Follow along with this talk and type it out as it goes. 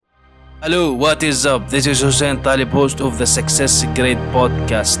Hello, what is up? This is Hussein Talib, host of the Success Grade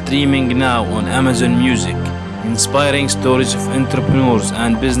podcast, streaming now on Amazon Music. Inspiring stories of entrepreneurs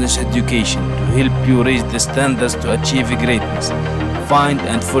and business education to help you raise the standards to achieve greatness. Find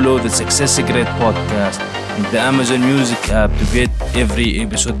and follow the Success Grade podcast in the Amazon Music app to get every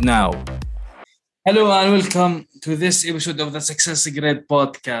episode now. Hello and welcome to this episode of the Success Grade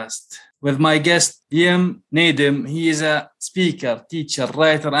podcast with my guest, Naden. He is a speaker, teacher,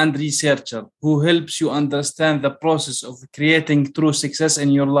 writer, and researcher who helps you understand the process of creating true success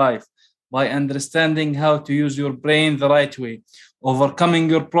in your life by understanding how to use your brain the right way, overcoming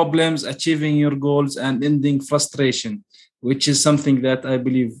your problems, achieving your goals, and ending frustration, which is something that I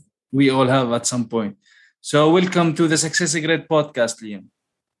believe we all have at some point. So welcome to the Success Grade podcast, Liam.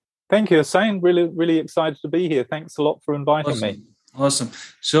 Thank you, Hussein. Really excited to be here. Thanks a lot for inviting me. Awesome.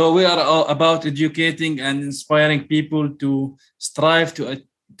 So we are all about educating and inspiring people to strive to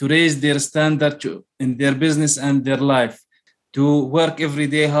raise their standard in their business and their life, to work every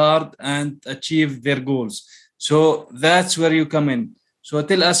day hard and achieve their goals. So that's where you come in. So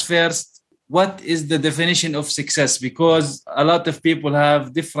tell us first, what is the definition of success? Because a lot of people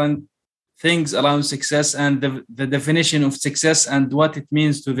have different things around success and the definition of success and what it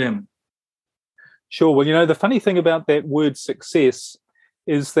means to them. Sure. Well, the funny thing about that word success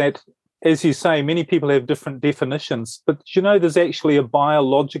is that, as you say, many people have different definitions. But there's actually a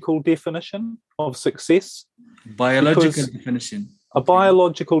biological definition of success. Definition. A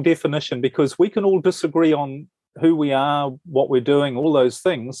biological definition, because we can all disagree on who we are, what we're doing, all those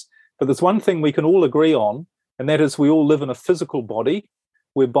things. But there's one thing we can all agree on, and that is we all live in a physical body.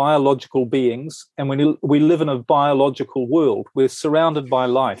 We're biological beings, and we live in a biological world. We're surrounded by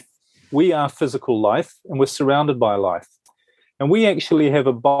life. We are physical life, and we're surrounded by life. And we actually have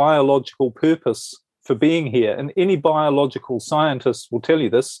a biological purpose for being here. And any biological scientist will tell you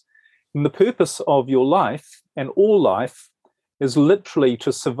this. And the purpose of your life and all life is literally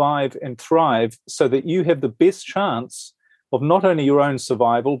to survive and thrive so that you have the best chance of not only your own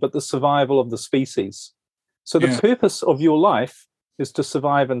survival, but the survival of the species. So the purpose of your life is to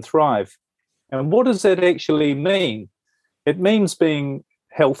survive and thrive. And what does that actually mean? It means being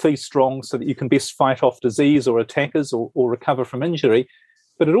healthy, strong, so that you can best fight off disease or attackers or recover from injury.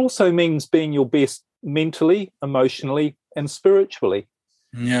 But it also means being your best mentally, emotionally, and spiritually.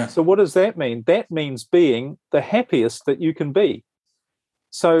 Yeah. So what does that mean? That means being the happiest that you can be.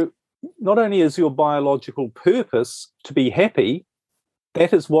 So not only is your biological purpose to be happy,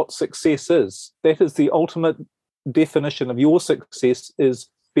 that is what success is. That is the ultimate definition of your success, is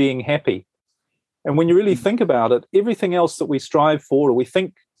being happy. And when you really think about it, everything else that we strive for or we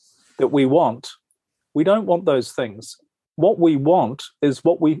think that we want, we don't want those things. What we want is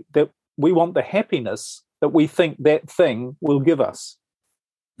we want the happiness that we think that thing will give us.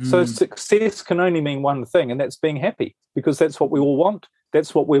 So success can only mean one thing, and that's being happy, because that's what we all want.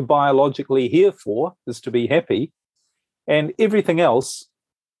 That's what we're biologically here for, is to be happy. And everything else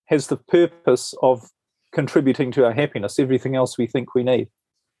has the purpose of contributing to our happiness, everything else we think we need.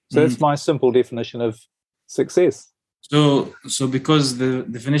 So that's my simple definition of success. So because the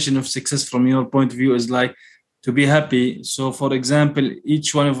definition of success from your point of view is like to be happy. So for example,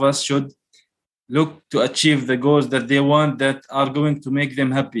 each one of us should look to achieve the goals that they want that are going to make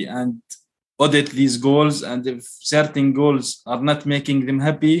them happy and audit these goals. And if certain goals are not making them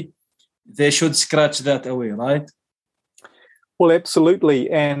happy, they should scratch that away, right? Well, absolutely.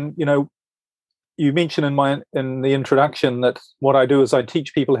 And, you mentioned in the introduction that what I do is I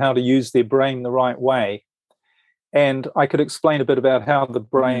teach people how to use their brain the right way. And I could explain a bit about how the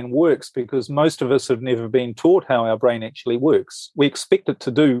brain works, because most of us have never been taught how our brain actually works. We expect it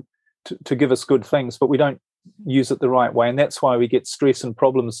to give us good things, but we don't use it the right way. And that's why we get stress and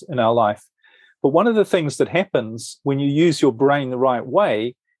problems in our life. But one of the things that happens when you use your brain the right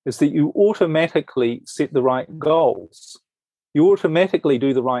way is that you automatically set the right goals. You automatically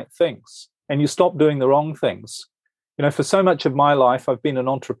do the right things. And you stop doing the wrong things. For so much of my life, I've been an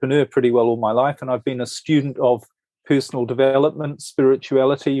entrepreneur pretty well all my life, and I've been a student of personal development,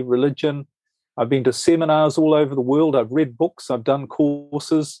 spirituality, religion. I've been to seminars all over the world. I've read books. I've done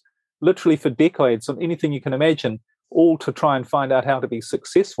courses, literally for decades, on anything you can imagine, all to try and find out how to be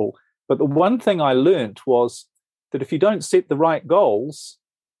successful. But the one thing I learned was that if you don't set the right goals,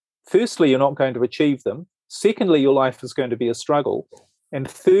 firstly, you're not going to achieve them. Secondly, your life is going to be a struggle.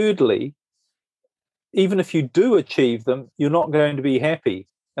 And thirdly, even if you do achieve them, you're not going to be happy.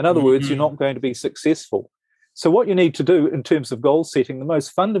 In other words, you're not going to be successful. So what you need to do in terms of goal setting, the most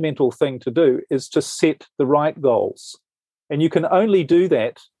fundamental thing to do is to set the right goals. And you can only do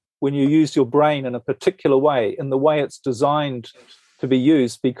that when you use your brain in a particular way, in the way it's designed to be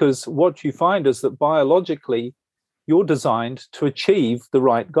used, because what you find is that biologically you're designed to achieve the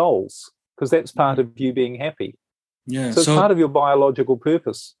right goals, because that's part of you being happy. Yeah. So it's part of your biological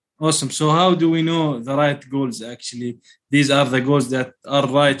purpose. Awesome. So how do we know the right goals actually? These are the goals that are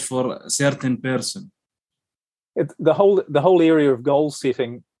right for a certain person. The whole area of goal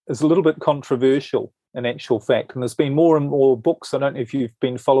setting is a little bit controversial in actual fact. And there's been more and more books. I don't know if you've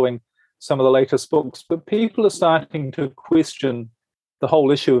been following some of the latest books, but people are starting to question the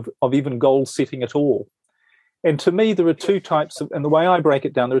whole issue of even goal setting at all. And to me, there are two types of, and the way I break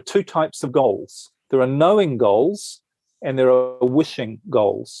it down, there are two types of goals. There are knowing goals and there are wishing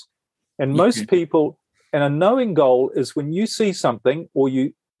goals. And most people, and a knowing goal is when you see something or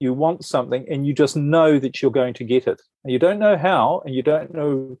you want something and you just know that you're going to get it. And you don't know how, and you don't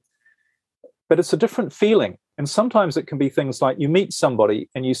know, but it's a different feeling. And sometimes it can be things like you meet somebody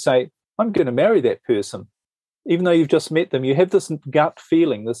and you say, I'm going to marry that person. Even though you've just met them, you have this gut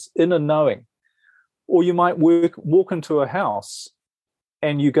feeling, this inner knowing. Or you might walk into a house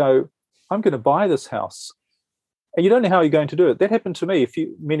and you go, I'm going to buy this house. And you don't know how you're going to do it. That happened to me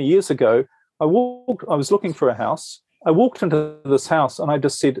many years ago. I was looking for a house. I walked into this house and I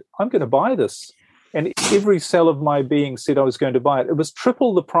just said, I'm going to buy this. And every cell of my being said I was going to buy it. It was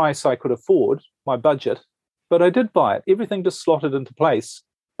triple the price I could afford, my budget, but I did buy it. Everything just slotted into place.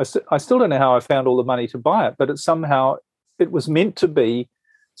 I still don't know how I found all the money to buy it, but it was meant to be,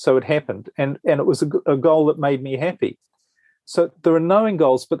 so it happened. And it was a goal that made me happy. So there are knowing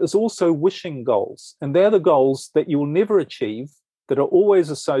goals, but there's also wishing goals. And they're the goals that you will never achieve, that are always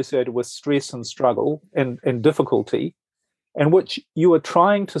associated with stress and struggle and difficulty, and which you are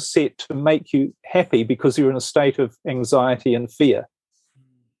trying to set to make you happy because you're in a state of anxiety and fear.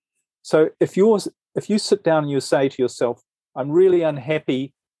 So if you sit down and you say to yourself, I'm really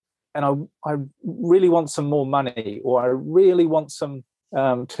unhappy and I really want some more money, or I really want some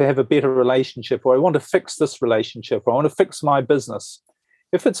to have a better relationship, or I want to fix this relationship, or I want to fix my business.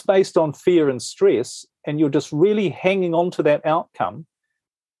 If it's based on fear and stress and you're just really hanging on to that outcome,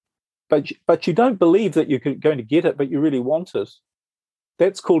 but you don't believe that you're going to get it, but you really want it,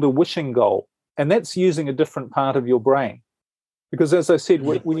 that's called a wishing goal. And that's using a different part of your brain. Because as I said,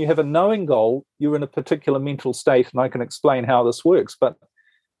 when you have a knowing goal, you're in a particular mental state, and I can explain how this works. But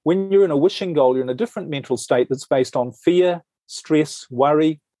when you're in a wishing goal, you're in a different mental state that's based on fear, stress,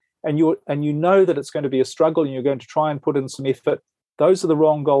 worry, and you know that it's going to be a struggle and you're going to try and put in some effort. Those are the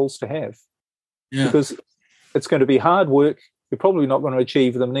wrong goals to have. Because it's going to be hard work. You're probably not going to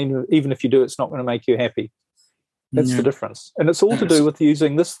achieve them. And even if you do, it's not going to make you happy. That's the difference. And it's all to do with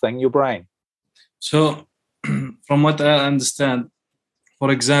using this thing, your brain. So from what I understand,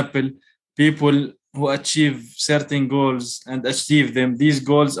 for example, people who achieve certain goals and achieve them, these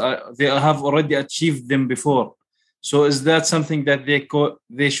goals they have already achieved them before. So is that something that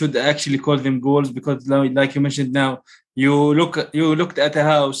they should actually call them goals? Because like you mentioned now, you looked at a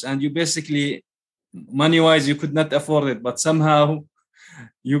house and you basically, money-wise, you could not afford it, but somehow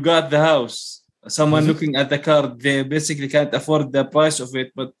you got the house. Someone looking at the car, they basically can't afford the price of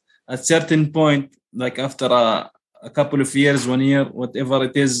it, but at certain point, like after a couple of years, 1 year, whatever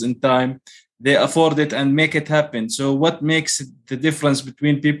it is in time, they afford it and make it happen. So what makes the difference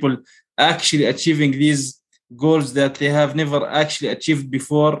between people actually achieving these goals that they have never actually achieved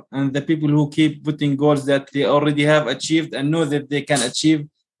before, and the people who keep putting goals that they already have achieved and know that they can achieve,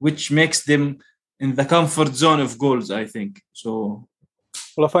 which makes them in the comfort zone of goals, I think. So,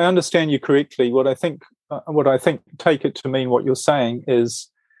 well, if I understand you correctly, what I think, take it to mean what you're saying is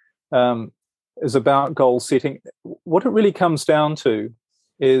about goal setting. What it really comes down to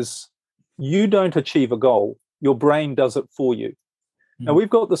is you don't achieve a goal; your brain does it for you. Now,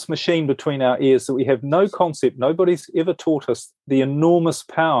 we've got this machine between our ears that we have no concept. Nobody's ever taught us the enormous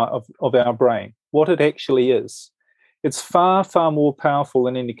power of our brain, what it actually is. It's far, far more powerful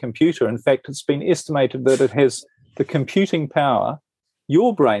than any computer. In fact, it's been estimated that it has the computing power,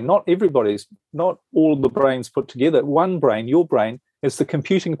 your brain, not everybody's, not all the brains put together, one brain, your brain, has the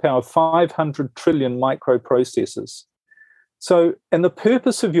computing power of 500 trillion microprocessors. So, and the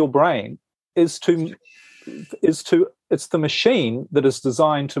purpose of your brain is it's the machine that is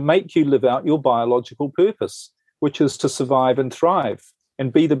designed to make you live out your biological purpose, which is to survive and thrive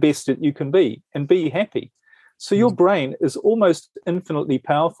and be the best that you can be and be happy. So your brain is almost infinitely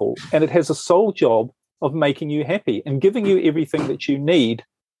powerful, and it has a sole job of making you happy and giving you everything that you need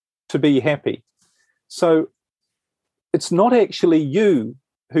to be happy. So it's not actually you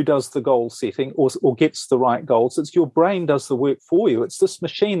who does the goal setting or gets the right goals. It's your brain does the work for you. It's this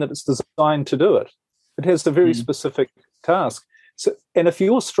machine that is designed to do it. It has a very specific task. So, and if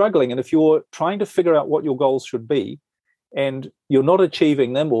you're struggling and if you're trying to figure out what your goals should be, and you're not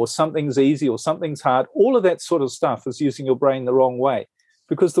achieving them, or something's easy or something's hard, all of that sort of stuff is using your brain the wrong way.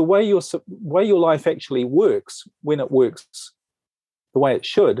 Because the way your life actually works, when it works the way it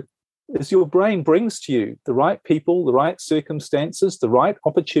should, is your brain brings to you the right people, the right circumstances, the right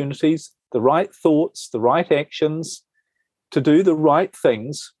opportunities, the right thoughts, the right actions to do the right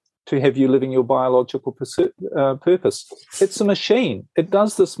things to have you living your biological purpose. It's a machine. It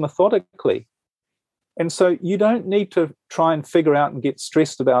does this methodically. And so you don't need to try and figure out and get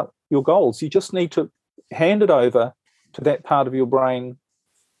stressed about your goals. You just need to hand it over to that part of your brain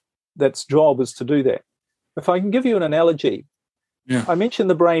that's job is to do that. If I can give you an analogy, I mentioned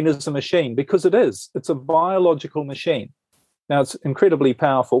the brain is a machine because it is. It's a biological machine. Now, it's incredibly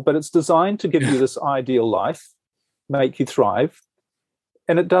powerful, but it's designed to give you this ideal life, make you thrive,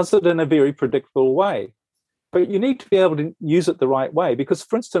 and it does it in a very predictable way. But you need to be able to use it the right way because,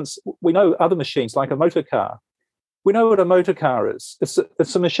 for instance, we know other machines like a motor car. We know what a motor car is.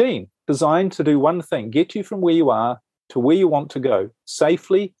 It's a machine designed to do one thing, get you from where you are to where you want to go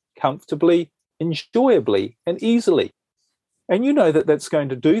safely, comfortably, enjoyably, and easily. And you know that that's going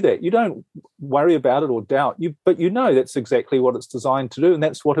to do that. You don't worry about it or doubt, but you know that's exactly what it's designed to do, and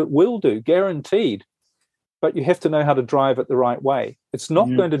that's what it will do, guaranteed. But you have to know how to drive it the right way. It's not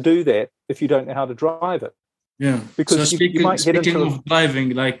going to do that if you don't know how to drive it. Yeah. Because so you might get into of driving,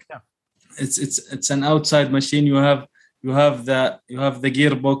 like it's an outside machine. You have the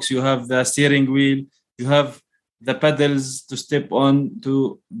gearbox, you have the steering wheel, you have the pedals to step on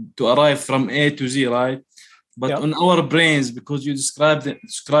to arrive from A to Z, right? But on our brains, because you described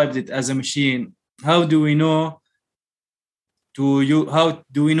it as a machine, how do we know to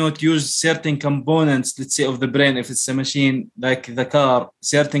use certain components, let's say, of the brain, if it's a machine like the car,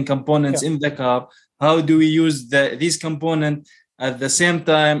 certain components in the car? How do we use these components at the same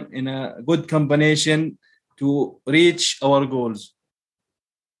time in a good combination to reach our goals?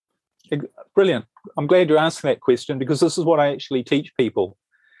 Brilliant. I'm glad you're asking that question because this is what I actually teach people.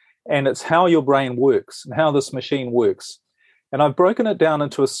 And it's how your brain works and how this machine works. And I've broken it down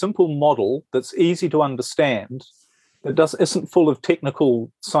into a simple model that's easy to understand, that isn't full of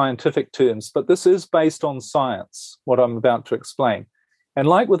technical scientific terms, but this is based on science, what I'm about to explain. And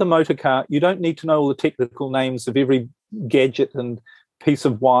like with a motor car, you don't need to know all the technical names of every gadget and piece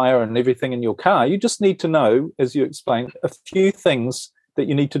of wire and everything in your car. You just need to know, as you explained, a few things that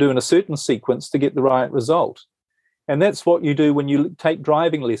you need to do in a certain sequence to get the right result. And that's what you do when you take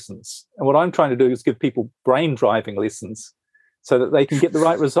driving lessons. And what I'm trying to do is give people brain driving lessons so that they can get the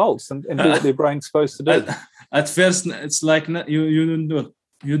right results and do what their brain's supposed to do. At first, it's like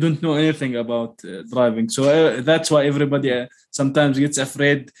you don't know anything about driving. So that's why everybody sometimes gets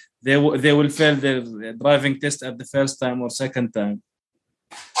afraid they will fail their driving test at the first time or second time.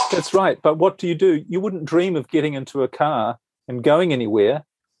 That's right. But what do? You wouldn't dream of getting into a car and going anywhere,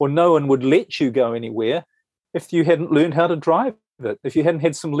 or no one would let you go anywhere if you hadn't learned how to drive it, if you hadn't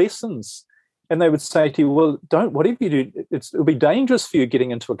had some lessons. And they would say to you, well, whatever you do, it'll be dangerous for you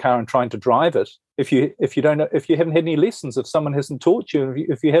getting into a car and trying to drive it if you haven't had any lessons, if someone hasn't taught you,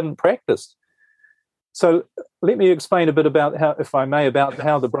 if you haven't practiced. So let me explain a bit about how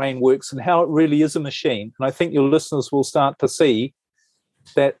the brain works and how it really is a machine. And I think your listeners will start to see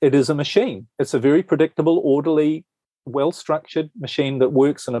that it is a machine. It's a very predictable, orderly, well-structured machine that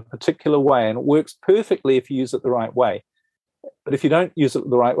works in a particular way, and it works perfectly if you use it the right way. But if you don't use it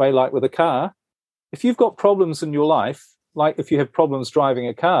the right way, like with a car, if you've got problems in your life, like if you have problems driving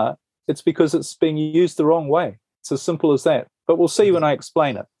a car, it's because it's being used the wrong way. It's as simple as that. But we'll see when I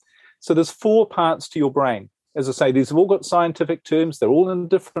explain it. So there's 4 parts to your brain. As I say, these have all got scientific terms. They're all in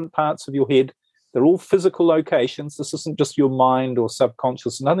different parts of your head. They're all physical locations. This isn't just your mind or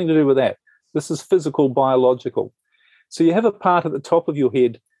subconscious, nothing to do with that. This is physical, biological. So you have a part at the top of your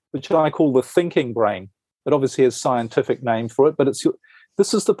head, which I call the thinking brain. It obviously has a scientific name for it, but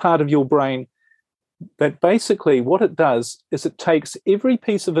this is the part of your brain that basically what it does is it takes every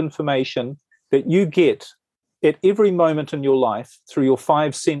piece of information that you get at every moment in your life through your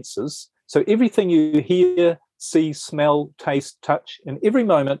 5 senses. So everything you hear, see, smell, taste, touch, in every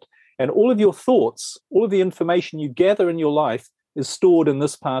moment, and all of your thoughts, all of the information you gather in your life is stored in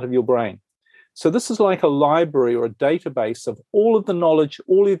this part of your brain. So this is like a library or a database of all of the knowledge,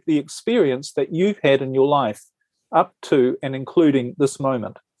 all of the experience that you've had in your life up to and including this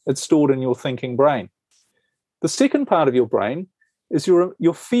moment. It's stored in your thinking brain. The second part of your brain is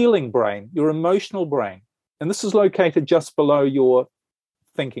your feeling brain, your emotional brain. And this is located just below your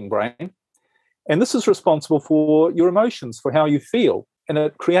thinking brain. And this is responsible for your emotions, for how you feel. And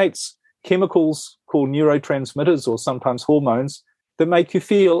it creates chemicals called neurotransmitters, or sometimes hormones, that make you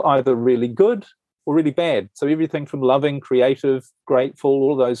feel either really good or really bad. So everything from loving, creative, grateful,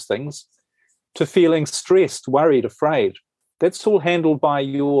 all those things, to feeling stressed, worried, afraid. That's all handled by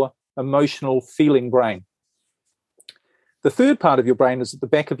your emotional feeling brain. The third part of your brain is at the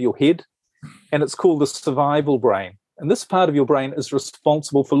back of your head, and it's called the survival brain. And this part of your brain is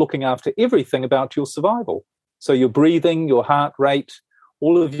responsible for looking after everything about your survival. So your breathing, your heart rate,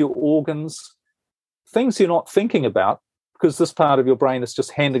 all of your organs, things you're not thinking about, because this part of your brain is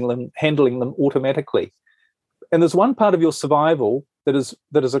just handling them automatically. And there's one part of your survival that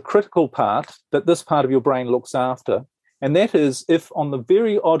is a critical part that this part of your brain looks after, and that is if on the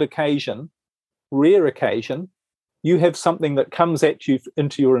very odd occasion, rare occasion, you have something that comes at you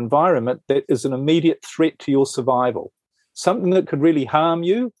into your environment that is an immediate threat to your survival, something that could really harm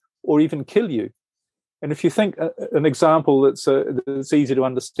you or even kill you. And if you think an example that's easy to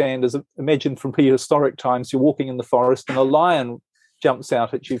understand is, imagine from prehistoric times, you're walking in the forest and a lion jumps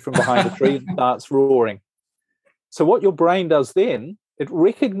out at you from behind a tree and starts roaring. So what your brain does then, it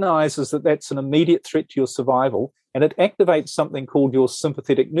recognizes that that's an immediate threat to your survival, and it activates something called your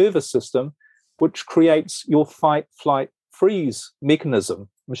sympathetic nervous system, which creates your fight, flight, freeze mechanism.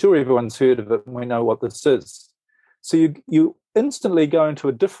 I'm sure everyone's heard of it and we know what this is. So you instantly go into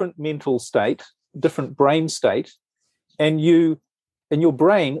a different mental state, different brain state, and your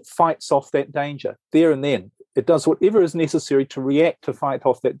brain fights off that danger there and then. It does whatever is necessary to react to fight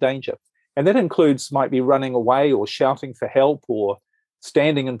off that danger. And that includes, might be running away or shouting for help or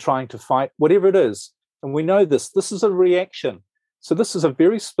standing and trying to fight, whatever it is. And we know this is a reaction. So this is a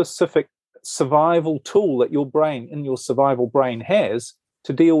very specific survival tool that your brain, in your survival brain, has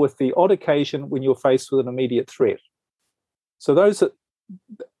to deal with the odd occasion when you're faced with an immediate threat. So those are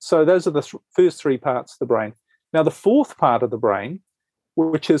the first three parts of the brain. Now, the fourth part of the brain,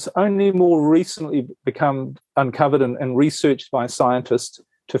 which has only more recently become uncovered and researched by scientists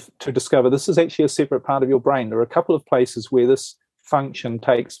to discover, this is actually a separate part of your brain. There are a couple of places where this function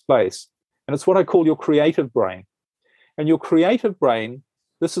takes place, and it's what I call your creative brain. And your creative brain,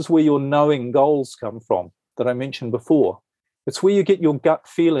 this is where your knowing goals come from that I mentioned before. It's where you get your gut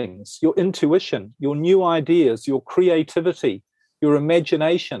feelings, your intuition, your new ideas, your creativity, your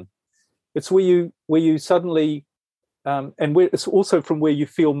imagination. It's where you suddenly, and where it's also from where you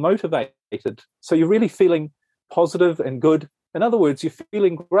feel motivated. So you're really feeling positive and good. In other words, you're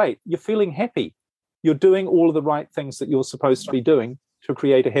feeling great. You're feeling happy. You're doing all of the right things that you're supposed to be doing to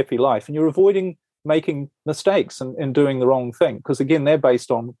create a happy life. And you're avoiding making mistakes and doing the wrong thing, because again, they're based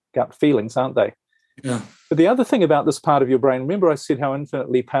on gut feelings, aren't they? Yeah. But the other thing about this part of your brain, remember I said how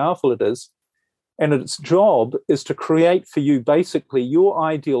infinitely powerful it is, and its job is to create for you basically your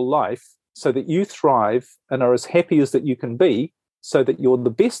ideal life so that you thrive and are as happy as that you can be, so that you're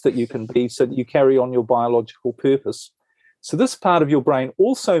the best that you can be, so that you carry on your biological purpose. So this part of your brain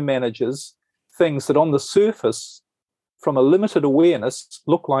also manages things that on the surface, from a limited awareness,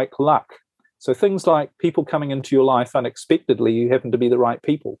 look like luck. So things like people coming into your life unexpectedly, you happen to be the right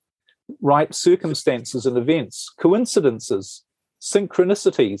people, right circumstances and events, coincidences,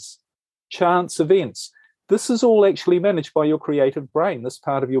 synchronicities, chance events. This is all actually managed by your creative brain, this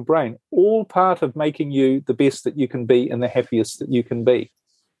part of your brain, all part of making you the best that you can be and the happiest that you can be.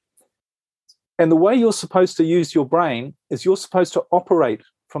 And the way you're supposed to use your brain is you're supposed to operate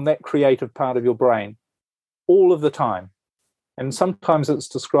from that creative part of your brain all of the time. And sometimes it's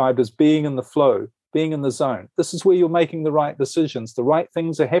described as being in the flow, being in the zone. This is where you're making the right decisions. The right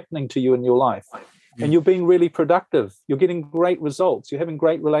things are happening to you in your life. And you're being really productive. You're getting great results. You're having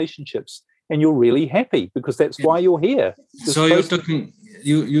great relationships. And you're really happy because that's why you're here. So you're talking,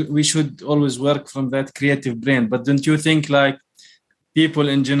 we should always work from that creative brain. But don't you think, like, people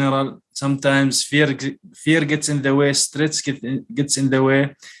in general, sometimes fear gets in the way, stress gets in the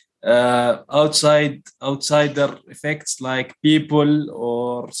way, outsider effects like people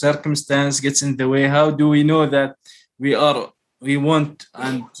or circumstance gets in the way? How do we know that we want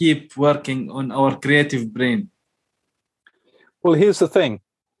and keep working on our creative brain? Well, here's the thing.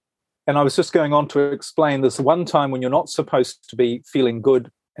 And I was just going on to explain this one time when you're not supposed to be feeling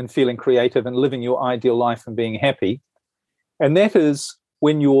good and feeling creative and living your ideal life and being happy. And that is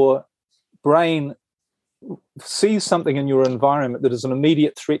when your brain sees something in your environment that is an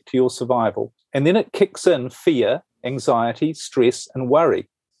immediate threat to your survival. And then it kicks in fear, anxiety, stress, and worry.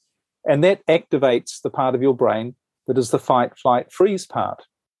 And that activates the part of your brain that is the fight, flight, freeze part.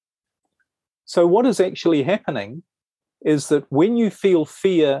 So what is actually happening is that when you feel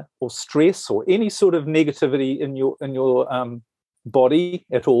fear or stress or any sort of negativity in your body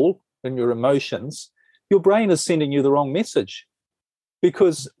at all, in your emotions, your brain is sending you the wrong message.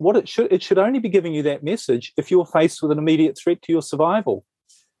 Because what it should only be giving you that message if you're faced with an immediate threat to your survival.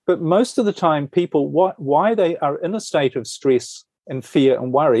 But most of the time, people, why they are in a state of stress and fear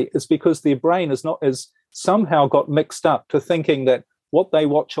and worry is because their brain is somehow got mixed up to thinking that what they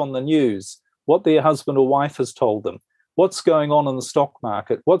watch on the news, what their husband or wife has told them, what's going on in the stock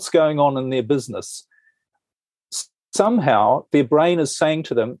market, what's going on in their business, somehow their brain is saying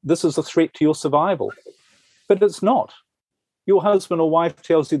to them, this is a threat to your survival. But it's not. Your husband or wife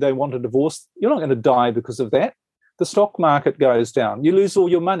tells you they want a divorce. You're not going to die because of that. The stock market goes down. You lose all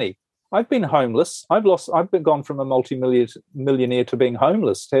your money. I've been homeless. I've gone from a multi-millionaire to being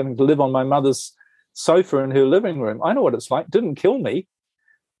homeless, to having to live on my mother's sofa in her living room. I know what it's like. It didn't kill me.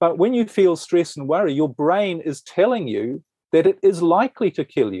 But when you feel stress and worry, your brain is telling you that it is likely to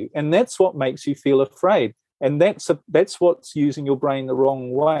kill you. And that's what makes you feel afraid. And that's what's using your brain the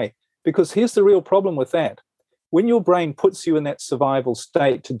wrong way. Because here's the real problem with that. When your brain puts you in that survival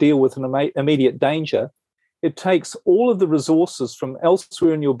state to deal with an immediate danger, it takes all of the resources from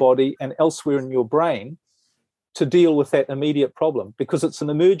elsewhere in your body and elsewhere in your brain to deal with that immediate problem, because it's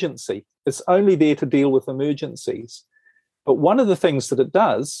an emergency. It's only there to deal with emergencies. But one of the things that it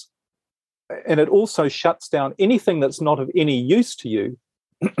does, and it also shuts down anything that's not of any use to you,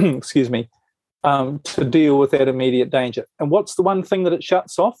 excuse me, to deal with that immediate danger. And what's the one thing that it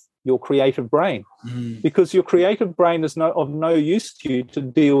shuts off? Your creative brain. Because your creative brain is of no use to you to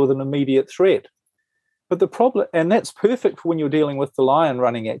deal with an immediate threat. But the problem, and that's perfect for when you're dealing with the lion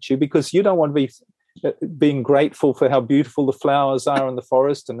running at you, because you don't want to be being grateful for how beautiful the flowers are in the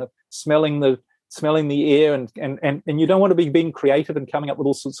forest and smelling the air, and you don't want to be being creative and coming up with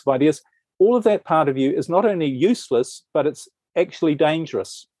all sorts of ideas. All of that part of you is not only useless, but it's actually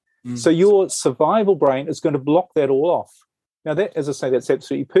dangerous. So your survival brain is going to block that all off. Now, that, as I say, that's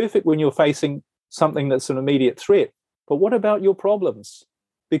absolutely perfect when you're facing something that's an immediate threat. But what about your problems?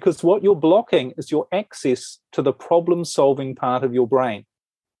 Because what you're blocking is your access to the problem-solving part of your brain.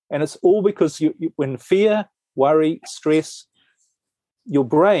 And it's all because when fear, worry, stress, your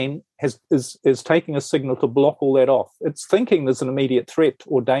brain is taking a signal to block all that off. It's thinking there's an immediate threat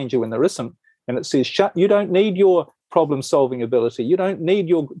or danger when there isn't. And it says, you don't need your problem-solving ability. You don't need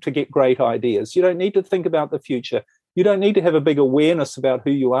to get great ideas. You don't need to think about the future. You don't need to have a big awareness about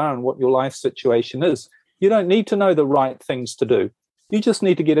who you are and what your life situation is. You don't need to know the right things to do. You just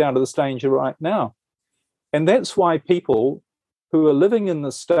need to get out of this danger right now. And that's why people who are living in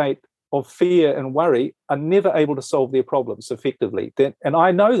the state of fear and worry are never able to solve their problems effectively. And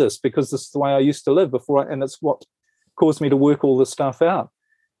I know this because this is the way I used to live before, and it's what caused me to work all this stuff out.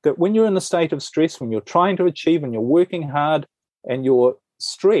 That when you're in a state of stress, when you're trying to achieve and you're working hard and you're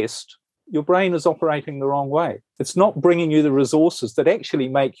stressed, your brain is operating the wrong way. It's not bringing you the resources that actually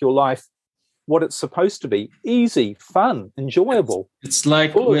make your life what it's supposed to be: easy, fun, enjoyable. It's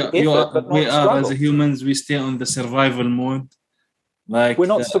like we are as humans, we stay on the survival mode. Like we're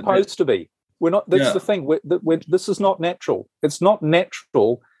not supposed to be. We're not. That's the thing. This is not natural. It's not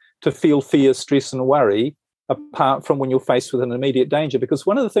natural to feel fear, stress, and worry apart from when you're faced with an immediate danger. Because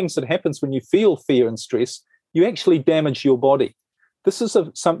one of the things that happens when you feel fear and stress, you actually damage your body. This is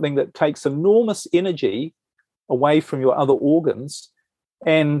something that takes enormous energy away from your other organs,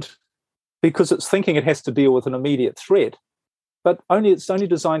 and because it's thinking it has to deal with an immediate threat, but it's only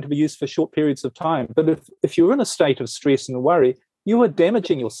designed to be used for short periods of time. But if you're in a state of stress and worry, you are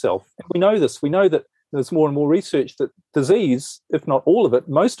damaging yourself. And we know this. We know that there's more and more research that disease, if not all of it,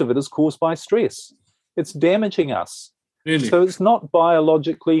 most of it is caused by stress. It's damaging us. Really? So it's not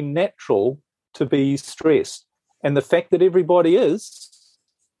biologically natural to be stressed. And the fact that everybody's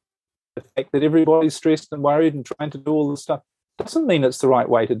stressed and worried and trying to do all this stuff doesn't mean it's the right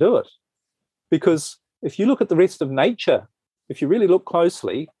way to do it. Because if you look at the rest of nature, if you really look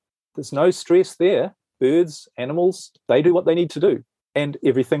closely, there's no stress there. Birds, animals, they do what they need to do. And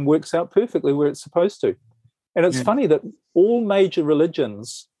everything works out perfectly where it's supposed to. And it's funny that all major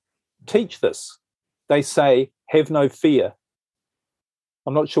religions teach this. They say, have no fear.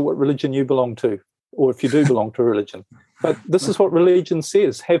 I'm not sure what religion you belong to, or if you do belong to a religion. But this is what religion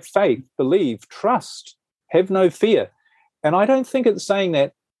says: have faith, believe, trust, have no fear. And I don't think it's saying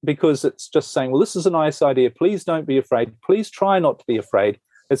that because it's just saying, well, this is a nice idea. Please don't be afraid. Please try not to be afraid.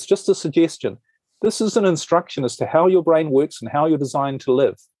 It's just a suggestion. This is an instruction as to how your brain works and how you're designed to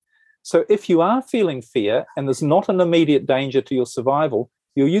live. So if you are feeling fear and there's not an immediate danger to your survival,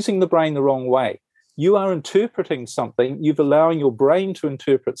 you're using the brain the wrong way. You are interpreting something. You're allowing your brain to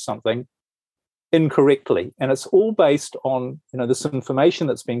interpret something incorrectly. And it's all based on, this information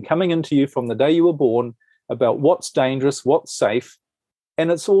that's been coming into you from the day you were born about what's dangerous, what's safe, and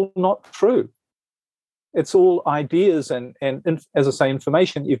it's all not true. It's all ideas and as I say,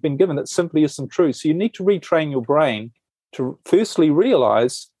 information you've been given that simply isn't true. So you need to retrain your brain to firstly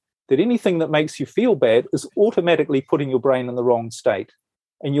realize that anything that makes you feel bad is automatically putting your brain in the wrong state.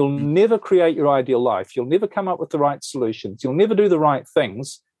 And you'll never create your ideal life. You'll never come up with the right solutions. You'll never do the right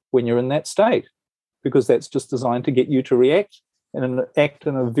things when you're in that state, because that's just designed to get you to react and act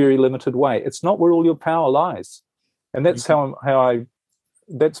in a very limited way. It's not where all your power lies. And that's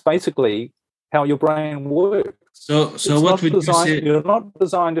that's basically how your brain works. So what would you say? You're not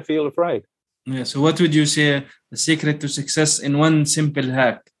designed to feel afraid. Yeah. So what would you say the secret to success in one simple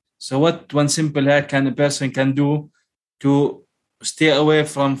hack? So what one simple hack can a person can do to stay away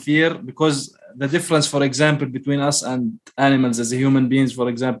from fear? Because the difference, for example, between us and animals as human beings, for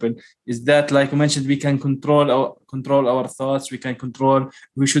example, is that, like you mentioned, we can control our thoughts.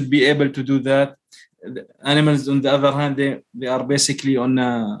 We should be able to do that. The animals, on the other hand, they are basically on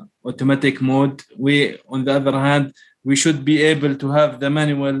automatic mode. We, on the other hand, we should be able to have the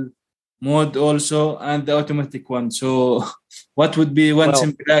manual mode also and the automatic one. So what would be one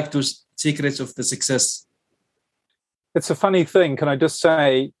simple hack to secrets of the success? It's a funny thing. Can I just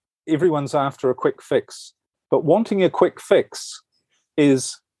say, everyone's after a quick fix, but wanting a quick fix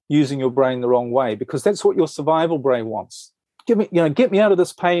is using your brain the wrong way, because that's what your survival brain wants. Get me out of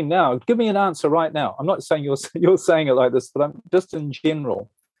this pain now. Give me an answer right now. I'm not saying you're saying it like this, but I'm just in general.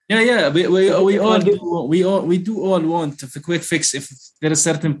 Yeah. We do all want a quick fix. If there is a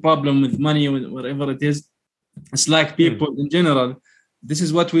certain problem with money, with whatever it is, it's like people in general. This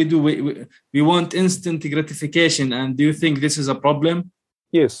is what we do. We want instant gratification. And do you think this is a problem?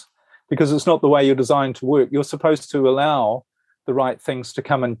 Yes, because it's not the way you're designed to work. You're supposed to allow the right things to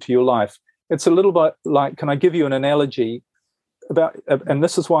come into your life. It's a little bit like, can I give you an analogy about, and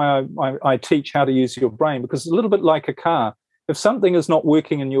this is why I teach how to use your brain, because it's a little bit like a car. If something is not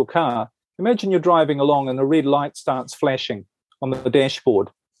working in your car, imagine you're driving along and a red light starts flashing on the dashboard,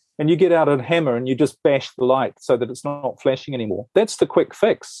 and you get out a hammer and you just bash the light so that it's not flashing anymore. That's the quick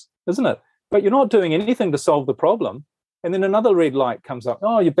fix, isn't it? But you're not doing anything to solve the problem. And then another red light comes up.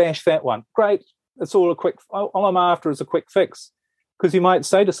 Oh, you bash that one. Great. It's all all I'm after is a quick fix. Because you might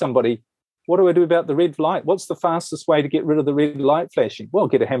say to somebody, what do I do about the red light? What's the fastest way to get rid of the red light flashing? Well,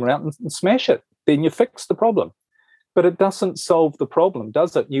 get a hammer out and smash it. Then you fix the problem. But it doesn't solve the problem,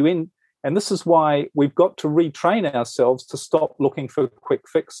 does it? And this is why we've got to retrain ourselves to stop looking for quick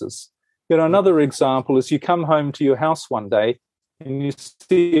fixes. Another example is you come home to your house one day and you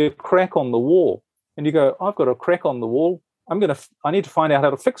see a crack on the wall. And you go, I've got a crack on the wall. I need to find out how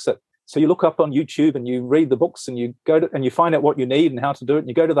to fix it. So you look up on YouTube and you read the books and you and you find out what you need and how to do it. And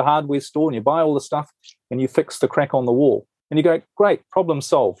you go to the hardware store and you buy all the stuff and you fix the crack on the wall. And you go, great, problem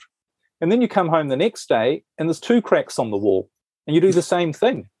solved. And then you come home the next day and there's 2 cracks on the wall. And you do the same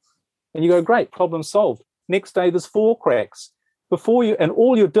thing. And you go, great, problem solved. Next day there's 4 cracks. And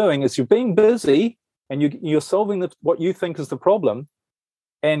all you're doing is you're being busy and you're solving what you think is the problem.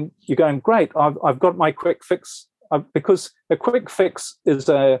 And you're going, great, I've got my quick fix. Because a quick fix is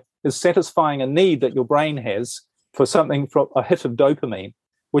satisfying a need that your brain has for something, for a hit of dopamine,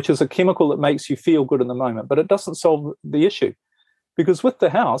 which is a chemical that makes you feel good in the moment. But it doesn't solve the issue. Because with the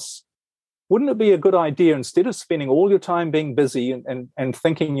house, wouldn't it be a good idea, instead of spending all your time being busy and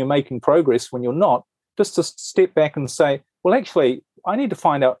thinking you're making progress when you're not, just to step back and say, well, actually, I need to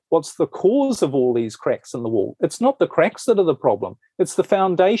find out what's the cause of all these cracks in the wall. It's not the cracks that are the problem. It's the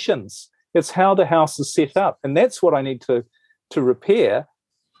foundations. It's how the house is set up. And that's what I need to repair.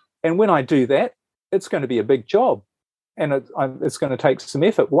 And when I do that, it's going to be a big job. And it's going to take some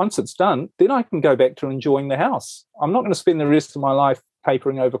effort. Once it's done, then I can go back to enjoying the house. I'm not going to spend the rest of my life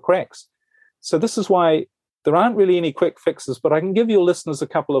papering over cracks. So this is why there aren't really any quick fixes, but I can give your listeners a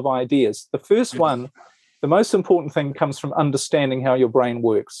couple of ideas. The first one, the most important thing, comes from understanding how your brain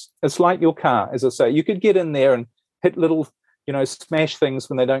works. It's like your car, as I say. You could get in there and hit little, smash things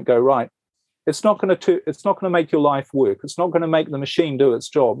when they don't go right. It's not going to make your life work. It's not going to make the machine do its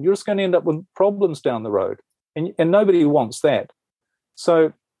job. You're just going to end up with problems down the road, and nobody wants that.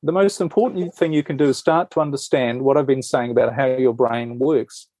 So the most important thing you can do is start to understand what I've been saying about how your brain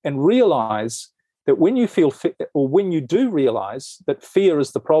works, and realize that when you feel or when you do realize that fear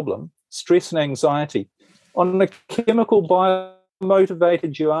is the problem, stress and anxiety, on the chemical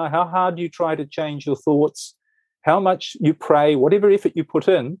biomotivated you are, how hard you try to change your thoughts, how much you pray, whatever effort you put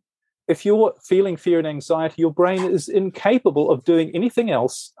in, if you're feeling fear and anxiety, your brain is incapable of doing anything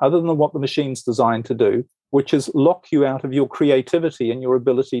else other than what the machine's designed to do, which is lock you out of your creativity and your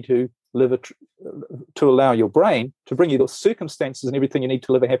ability to live to allow your brain to bring you the circumstances and everything you need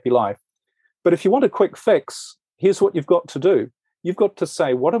to live a happy life. But if you want a quick fix, here's what you've got to do. You've got to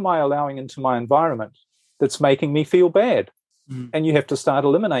say, what am I allowing into my environment that's making me feel bad? And you have to start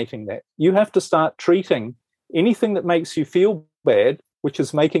eliminating that. You have to start treating anything that makes you feel bad which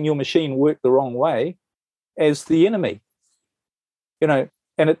is making your machine work the wrong way, as the enemy. And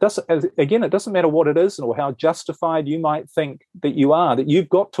it doesn't matter what it is or how justified you might think that you are, that you've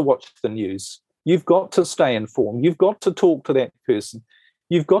got to watch the news. You've got to stay informed. You've got to talk to that person.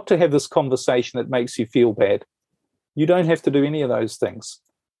 You've got to have this conversation that makes you feel bad. You don't have to do any of those things.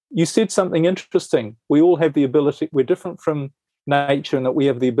 You said something interesting. We all have the ability, we're different from nature in that we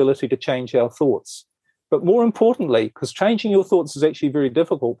have the ability to change our thoughts. But more importantly, because changing your thoughts is actually very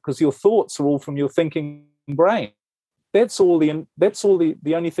difficult, because your thoughts are all from your thinking brain. That's all the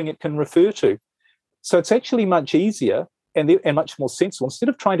only thing it can refer to. So it's actually much easier and much more sensible. Instead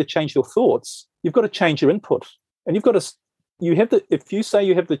of trying to change your thoughts, you've got to change your input. And if you say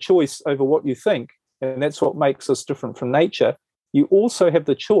you have the choice over what you think, and that's what makes us different from nature, you also have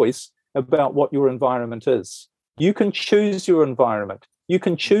the choice about what your environment is. You can choose your environment. You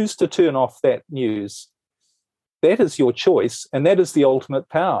can choose to turn off that news. That is your choice, and that is the ultimate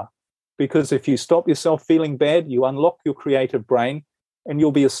power. Because if you stop yourself feeling bad, you unlock your creative brain, and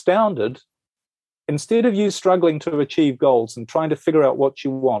you'll be astounded. Instead of you struggling to achieve goals and trying to figure out what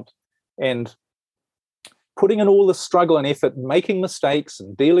you want and putting in all the struggle and effort and making mistakes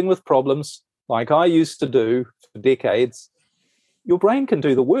and dealing with problems like I used to do for decades, your brain can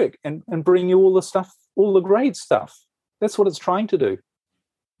do the work and bring you all the stuff, all the great stuff. That's what it's trying to do.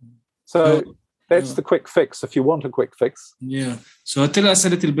 So that's the quick fix, if you want a quick fix. Yeah. So tell us a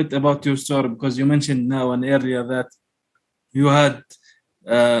little bit about your story, because you mentioned now an area that you had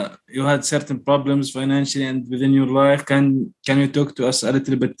certain problems financially and within your life. Can you talk to us a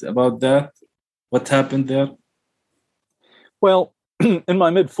little bit about that? What happened there? Well, in my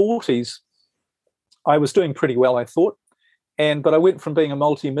mid-40s, I was doing pretty well, I thought. But I went from being a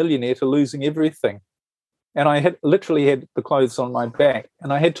multi-millionaire to losing everything. And I literally had the clothes on my back.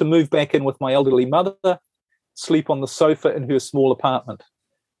 And I had to move back in with my elderly mother, sleep on the sofa in her small apartment.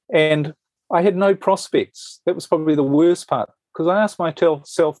 And I had no prospects. That was probably the worst part, because I asked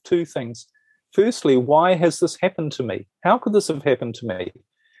myself two things. Firstly, why has this happened to me? How could this have happened to me?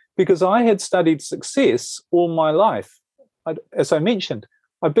 Because I had studied success all my life. As I mentioned,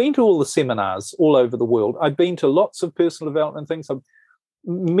 I've been to all the seminars all over the world. I've been to lots of personal development things.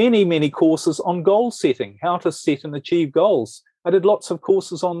 Many, many courses on goal setting, how to set and achieve goals. I did lots of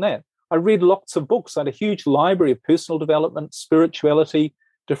courses on that. I read lots of books. I had a huge library of personal development, spirituality,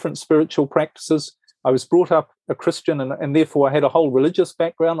 different spiritual practices. I was brought up a Christian, and therefore I had a whole religious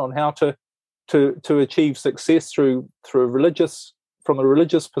background on how to achieve success from a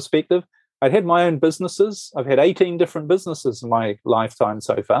religious perspective. I'd had my own businesses. I've had 18 different businesses in my lifetime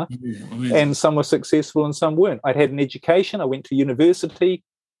so far, and some were successful and some weren't. I'd had an education. I went to university,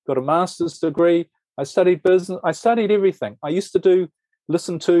 got a master's degree. I studied business. I studied everything. I used to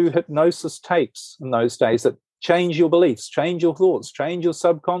listen to hypnosis tapes in those days that change your beliefs, change your thoughts, change your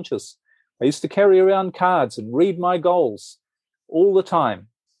subconscious. I used to carry around cards and read my goals all the time.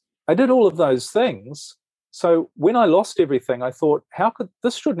 I did all of those things. So when I lost everything, I thought,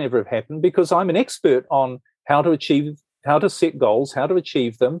 this should never have happened, because I'm an expert on how to set goals, how to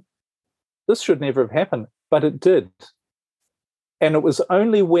achieve them. This should never have happened, but it did. And it was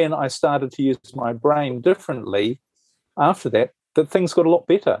only when I started to use my brain differently after that things got a lot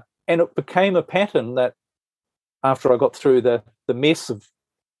better. And it became a pattern that after I got through the mess of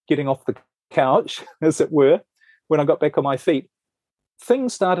getting off the couch, as it were, when I got back on my feet,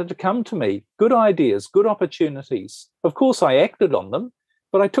 things started to come to me, good ideas, good opportunities. Of course, I acted on them,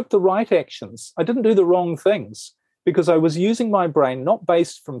 but I took the right actions. I didn't do the wrong things, because I was using my brain not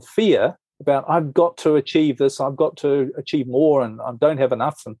based from fear about I've got to achieve this, I've got to achieve more, and I don't have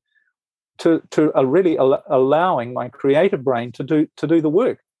enough, and to really allowing my creative brain to do the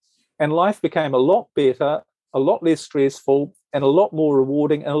work. And life became a lot better, a lot less stressful, and a lot more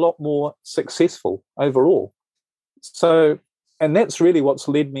rewarding, and a lot more successful overall. And that's really what's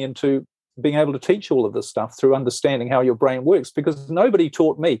led me into being able to teach all of this stuff, through understanding how your brain works, because nobody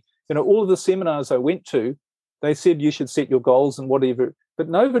taught me. All of the seminars I went to, they said you should set your goals and whatever, but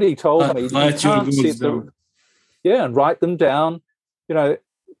nobody told me that you can't set them. Yeah, and write them down.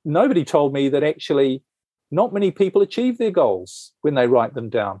 Nobody told me that actually not many people achieve their goals when they write them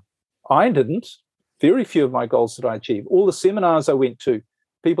down. I didn't. Very few of my goals did I achieve. All the seminars I went to,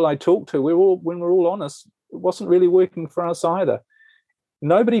 people I talked to, when we're all honest, it wasn't really working for us either.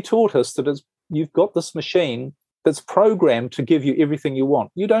 Nobody taught us that you've got this machine that's programmed to give you everything you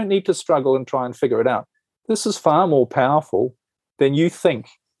want. You don't need to struggle and try and figure it out. This is far more powerful than you think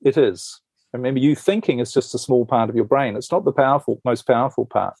it is. Remember, you thinking is just a small part of your brain. It's not the most powerful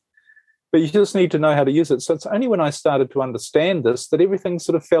part. But you just need to know how to use it. So it's only when I started to understand this that everything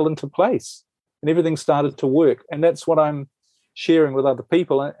sort of fell into place and everything started to work. And that's what I'm sharing with other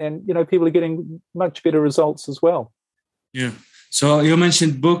people, and people are getting much better results as well. Yeah. So you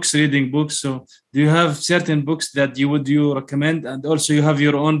mentioned books, reading books. So do you have certain books that you recommend? And also you have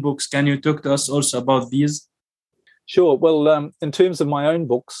your own books. Can you talk to us also about these? Sure. Well, in terms of my own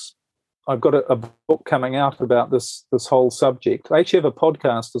books, I've got a book coming out about this whole subject. I actually have a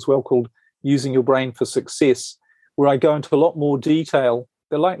podcast as well called Using Your Brain for Success, where I go into a lot more detail.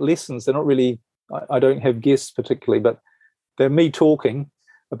 They're like lessons. They're not really, I don't have guests particularly, but they're me talking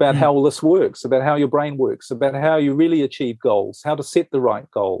about how all this works, about how your brain works, about how you really achieve goals, how to set the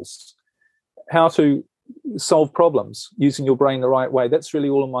right goals, how to solve problems using your brain the right way. That's really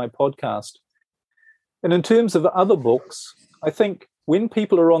all in my podcast. And in terms of other books, I think when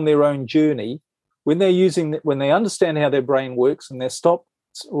people are on their own journey, when they understand how their brain works and they stop,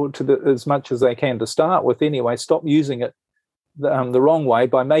 as much as they can to start with anyway, stop using it the wrong way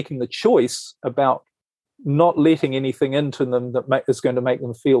by making the choice about not letting anything into them that is going to make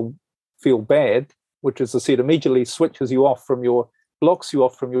them feel bad, which, as I said, immediately blocks you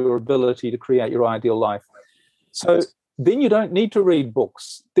off from your ability to create your ideal life. So then you don't need to read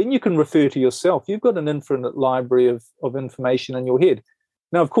books. Then you can refer to yourself. You've got an infinite library of information in your head.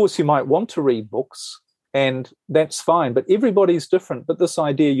 Now, of course, you might want to read books, and that's fine, but everybody's different. But this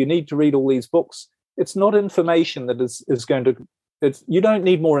idea you need to read all these books, it's not information that is going to... you don't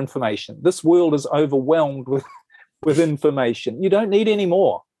need more information. This world is overwhelmed with information. You don't need any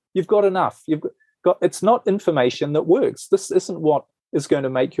more. You've got enough. It's not information that works. This isn't what is going to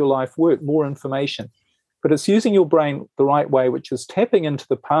make your life work, more information. But it's using your brain the right way, which is tapping into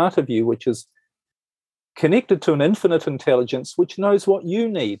the part of you which is connected to an infinite intelligence which knows what you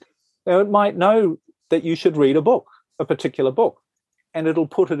need. Now, it might know that you should read a particular book, and it'll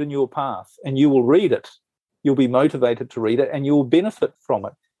put it in your path, and you will read it. You'll be motivated to read it, and you'll benefit from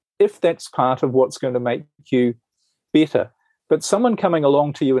it if that's part of what's going to make you better. But someone coming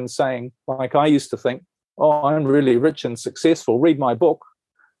along to you and saying, like I used to think, oh, I'm really rich and successful, read my book,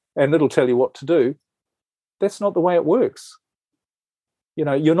 and it'll tell you what to do. That's not the way it works.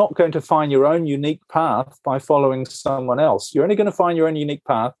 You're not going to find your own unique path by following someone else. You're only going to find your own unique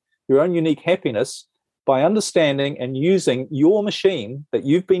path, your own unique happiness, by understanding and using your machine that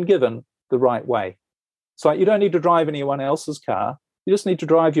you've been given the right way. It's like you don't need to drive anyone else's car. You just need to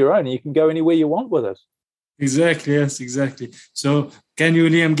drive your own, and you can go anywhere you want with it. Exactly. Yes, exactly. So can you,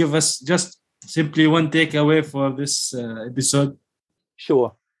 Liam, give us just simply one takeaway for this episode?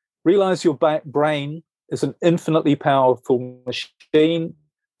 Sure. Realize your brain is an infinitely powerful machine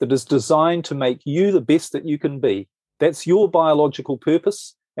that is designed to make you the best that you can be. That's your biological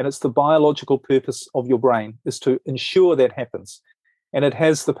purpose, and it's the biological purpose of your brain is to ensure that happens. And it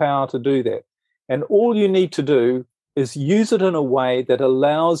has the power to do that. And all you need to do is use it in a way that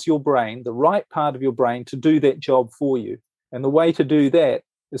allows your brain, the right part of your brain, to do that job for you. And the way to do that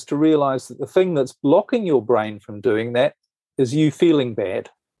is to realize that the thing that's blocking your brain from doing that is you feeling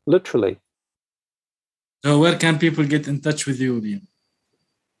bad, literally. So where can people get in touch with you, Liam?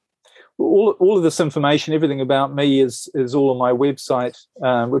 All of this information, everything about me is all on my website,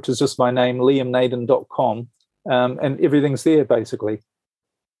 which is just my name, liamnaden.com, and everything's there, basically.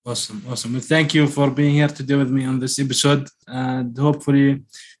 Awesome. Well, thank you for being here today with me on this episode, and hopefully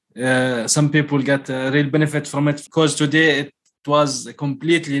some people get a real benefit from it, because today it was a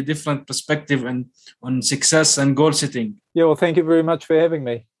completely different perspective on success and goal setting. Yeah, well, thank you very much for having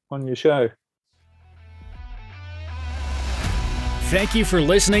me on your show. Thank you for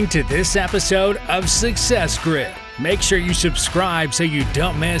listening to this episode of Success Grid. Make sure you subscribe so you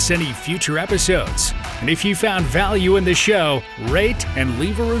don't miss any future episodes. And if you found value in the show, rate and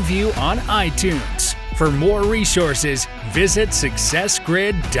leave a review on iTunes. For more resources, visit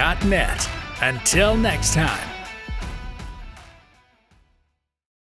successgrid.net. Until next time.